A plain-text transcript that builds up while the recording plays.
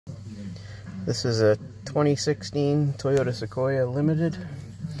This is a 2016 Toyota Sequoia Limited.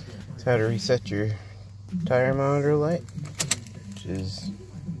 It's how to reset your tire monitor light, which is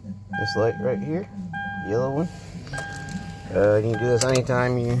this light right here, yellow one. You can do this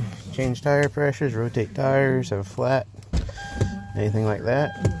anytime you change tire pressures, rotate tires, have a flat, anything like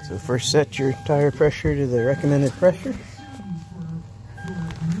that. So first set your tire pressure to the recommended pressure,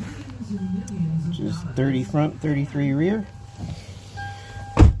 which is 30 front, 33 rear.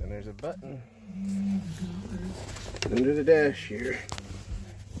 And there's a button under the dash here.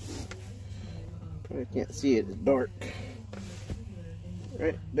 I can't see it, it's dark.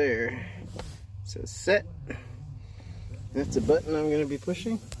 Right there. It says set. That's a button I'm going to be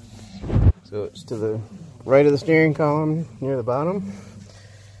pushing. So it's to the right of the steering column near the bottom.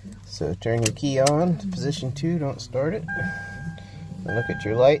 So turn your key on to position 2, don't start it. And look at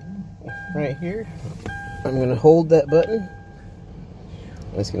your light right here. I'm going to hold that button.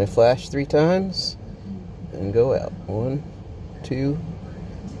 It's going to flash 3 times and go out. 1, 2,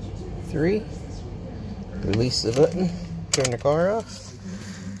 3. Release the button, turn the car off,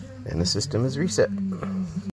 and the system is reset.